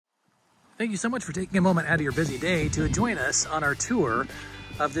Thank you so much for taking a moment out of your busy day to join us on our tour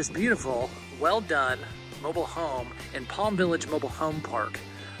of this beautiful, well-done mobile home in Palm Village Mobile Home Park.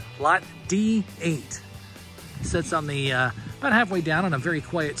 Lot D8 sits on the about halfway down on a very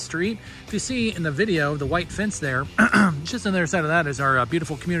quiet street. If you see in the video, the white fence there, just on the other side of that is our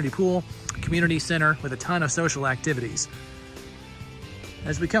beautiful community pool, community center with a ton of social activities.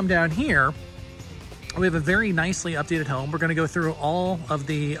 As we come down here, we have a very nicely updated home. We're going to go through all of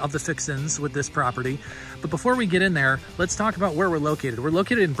the fixins with this property. But before we get in there, let's talk about where we're located. We're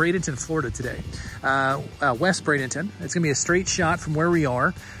located in Bradenton, Florida today, West Bradenton. It's going to be a straight shot from where we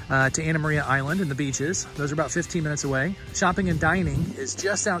are to Anna Maria Island and the beaches. Those are about 15 minutes away. Shopping and dining is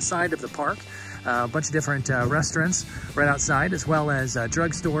just outside of the park. A bunch of different restaurants right outside, as well as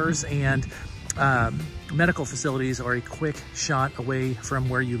drugstores and medical facilities are a quick shot away from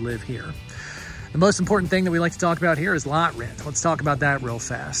where you live here. The most important thing that we like to talk about here is lot rent. Let's talk about that real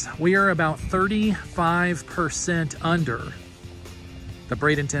fast. We are about 35% under the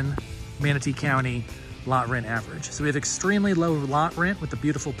Bradenton, Manatee County lot rent average. So we have extremely low lot rent with the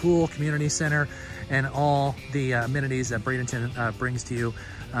beautiful pool, community center, and all the amenities that Bradenton brings to you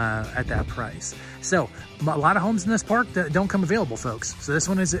at that price. So a lot of homes in this park that don't come available, folks. So this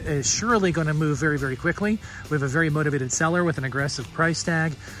one is surely going to move very, very quickly. We have a very motivated seller with an aggressive price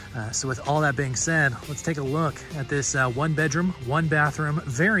tag. So with all that being said, let's take a look at this 1 bedroom, 1 bathroom,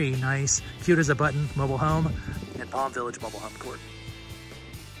 very nice, cute as a button mobile home in Palm Village Mobile Home Court.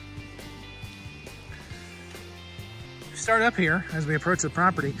 Start up here as we approach the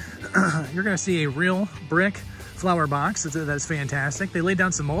property. You're going to see a real brick flower box. That's fantastic. They laid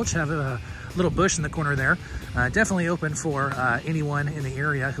down some mulch, have a little bush in the corner there. Definitely open for anyone in the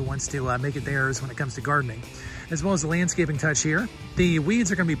area who wants to make it theirs when it comes to gardening, as well as the landscaping touch here. The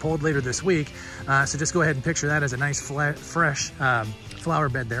weeds are going to be pulled later this week, so just go ahead and picture that as a nice fresh flower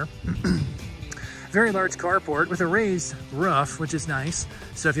bed there. Very large carport with a raised roof, which is nice.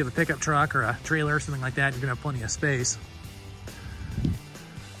 So if you have a pickup truck or a trailer or something like that, you're gonna have plenty of space.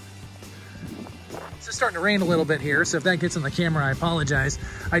 It's starting to rain a little bit here, so if that gets on the camera, I apologize.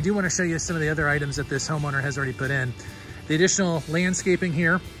 I do want to show you some of the other items that this homeowner has already put in. The additional landscaping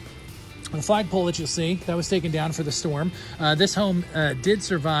here. The flagpole that you'll see, that was taken down for the storm. This home did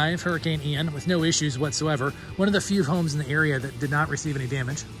survive Hurricane Ian with no issues whatsoever. One of the few homes in the area that did not receive any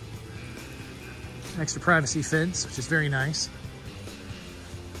damage. Extra privacy fence, which is very nice.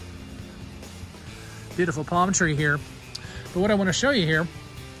 Beautiful palm tree here. But what I want to show you here,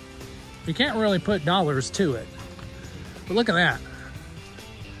 you can't really put dollars to it. But look at that.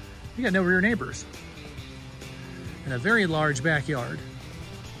 You got no rear neighbors. And a very large backyard.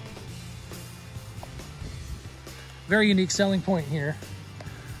 Very unique selling point here.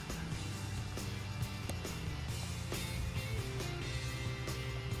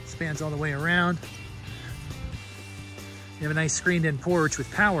 Spans all the way around. You have a nice screened-in porch with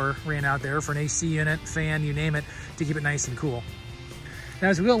power ran out there for an AC unit, fan, you name it, to keep it nice and cool. Now,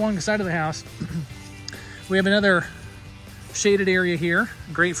 as we go along the side of the house, we have another shaded area here,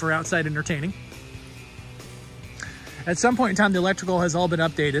 great for outside entertaining. At some point in time, the electrical has all been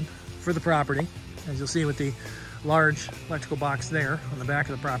updated for the property, as you'll see with the large electrical box there on the back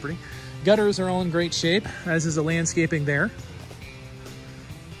of the property. Gutters are all in great shape, as is the landscaping there.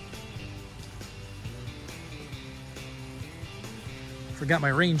 Forgot my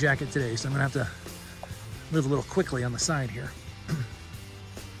rain jacket today, so I'm gonna have to move a little quickly on the side here.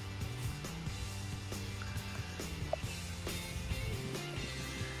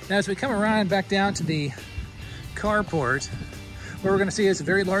 Now, as we come around back down to the carport, what we're gonna see is a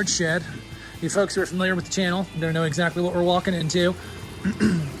very large shed. You folks who are familiar with the channel, you're gonna know exactly what we're walking into.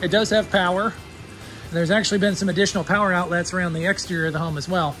 It does have power. And there's actually been some additional power outlets around the exterior of the home as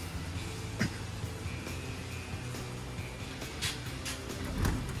well.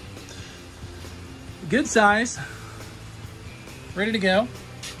 Good size, ready to go.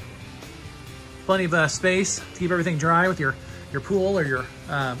 Plenty of space to keep everything dry with your pool or your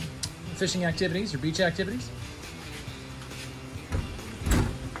fishing activities, your beach activities.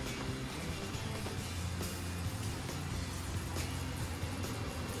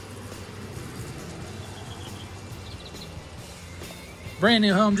 Brand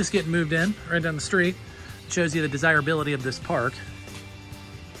new home just getting moved in right down the street. Shows you the desirability of this park.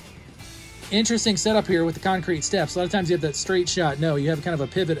 Interesting setup here with the concrete steps. A lot of times you have that straight shot. No, you have kind of a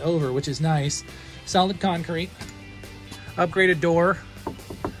pivot over, which is nice. Solid concrete. Upgraded door.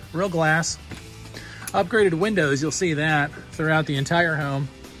 Real glass. Upgraded windows, you'll see that throughout the entire home,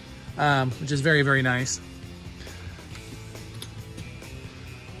 which is very, very nice.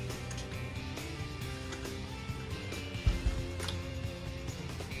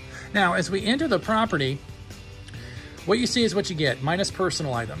 Now, as we enter the property, what you see is what you get, minus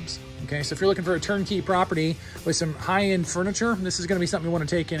personal items. Okay, so if you're looking for a turnkey property with some high-end furniture, this is going to be something you want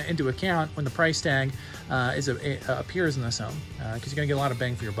to take into account when the price tag appears in this home, because you're going to get a lot of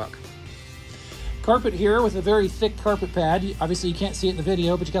bang for your buck. Carpet here with a very thick carpet pad. Obviously, you can't see it in the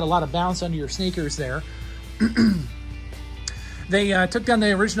video, but you got a lot of bounce under your sneakers there. They took down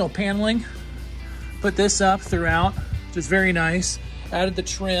the original paneling, put this up throughout, which is very nice. Added the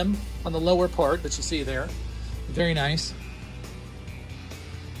trim on the lower part that you see there. Very nice.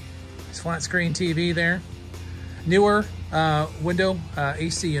 Nice flat screen TV there. Newer window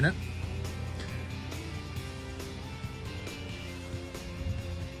AC unit.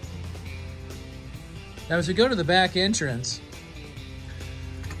 Now as we go to the back entrance,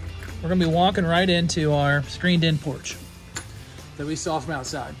 we're gonna be walking right into our screened-in porch that we saw from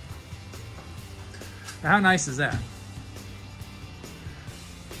outside. Now, how nice is that?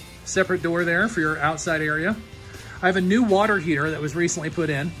 Separate door there for your outside area. I have a new water heater that was recently put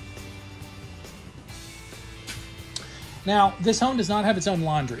in. Now, this home does not have its own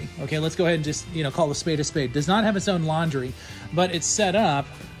laundry. Okay, let's go ahead and just, call a spade a spade. Does not have its own laundry, but it's set up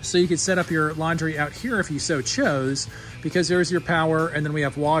so you could set up your laundry out here if you so chose, because there's your power, and then we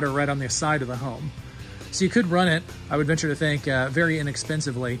have water right on the side of the home. So you could run it, I would venture to think, very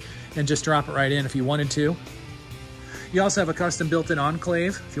inexpensively, and just drop it right in if you wanted to. You also have a custom built-in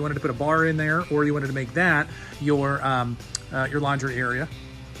enclave if you wanted to put a bar in there, or you wanted to make that your laundry area,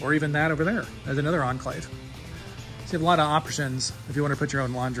 or even that over there as another enclave. So you have a lot of options if you want to put your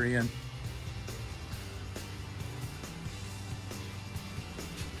own laundry in.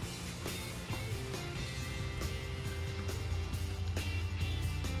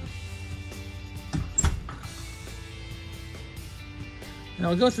 Now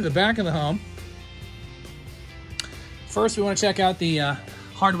we'll go through the back of the home. First, we want to check out the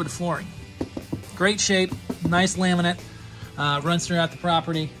hardwood flooring. Great shape, nice laminate, runs throughout the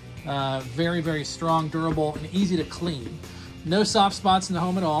property. Very, very strong, durable, and easy to clean. No soft spots in the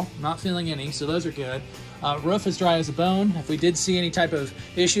home at all, not feeling any, so those are good. Roof is dry as a bone. If we did see any type of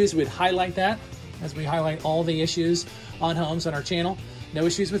issues, we'd highlight that, as we highlight all the issues on homes on our channel. No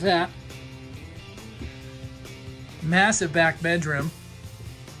issues with that. Massive back bedroom.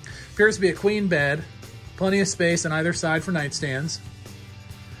 Appears to be a queen bed. Plenty of space on either side for nightstands.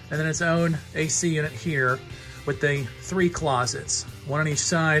 And then its own AC unit here with the 3 closets, one on each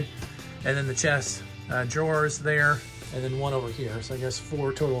side, and then the chest drawers there, and then one over here. So I guess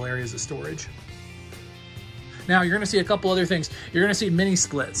 4 total areas of storage. Now you're gonna see a couple other things. You're gonna see mini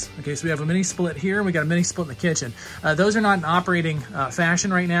splits. Okay, so we have a mini split here, and we got a mini split in the kitchen. Those are not in operating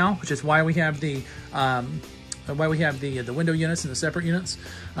fashion right now, which is why we have the window units and the separate units.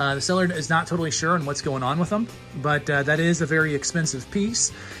 The seller is not totally sure on what's going on with them, but that is a very expensive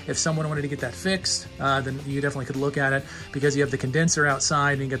piece. If someone wanted to get that fixed, then you definitely could look at it, because you have the condenser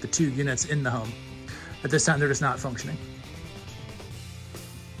outside and you got the 2 units in the home. At this time, they're just not functioning.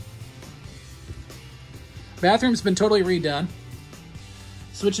 Bathroom's been totally redone.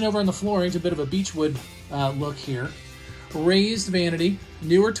 Switching over on the flooring to a bit of a beechwood look here. Raised vanity,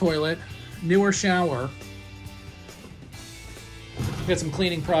 newer toilet, newer shower. Got some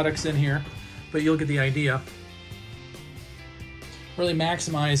cleaning products in here, but you'll get the idea. Really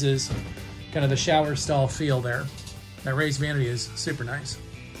maximizes kind of the shower stall feel there. That raised vanity is super nice.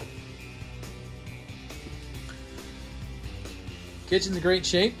 Kitchen's in great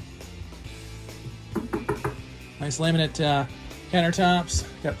shape. Nice laminate countertops.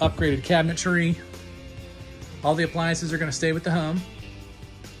 Got upgraded cabinetry. All the appliances are going to stay with the home.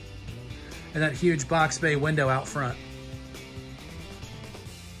 And that huge box bay window out front.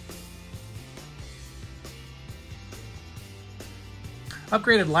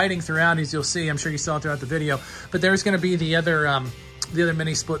 Upgraded lighting throughout, as you'll see. I'm sure you saw it throughout the video. But there's going to be the other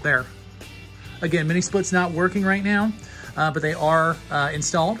mini split there. Again, mini split's not working right now, but they are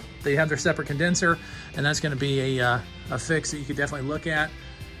installed. They have their separate condenser, and that's going to be a fix that you could definitely look at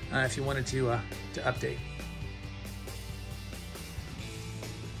if you wanted to update.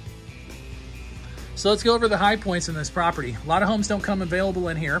 So let's go over the high points in this property. A lot of homes don't come available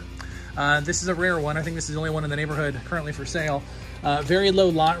in here. This is a rare one. I think this is the only one in the neighborhood currently for sale. Very low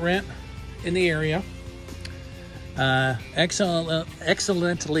lot rent in the area.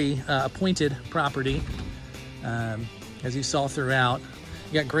 Excellently appointed property, as you saw throughout.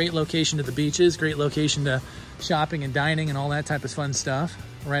 You got great location to the beaches, great location to shopping and dining and all that type of fun stuff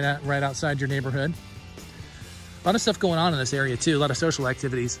right outside your neighborhood. A lot of stuff going on in this area too, a lot of social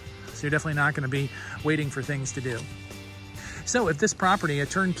activities. So you're definitely not going to be waiting for things to do. So if this property, a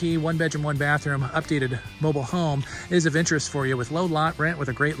turnkey, 1-bedroom, 1-bathroom, updated mobile home is of interest for you with low lot rent with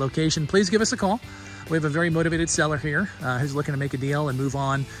a great location, please give us a call. We have a very motivated seller here who's looking to make a deal and move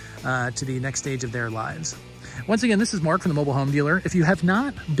on to the next stage of their lives. Once again, this is Mark from the Mobile Home Dealer. If you have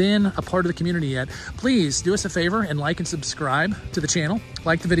not been a part of the community yet, please do us a favor and like and subscribe to the channel.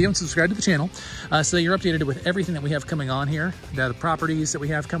 Like the video and subscribe to the channel so that you're updated with everything that we have coming on here, the properties that we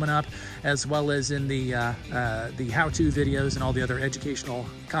have coming up, as well as in the how-to videos and all the other educational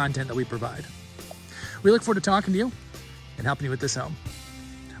content that we provide. We look forward to talking to you and helping you with this home.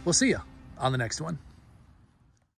 We'll see you on the next one.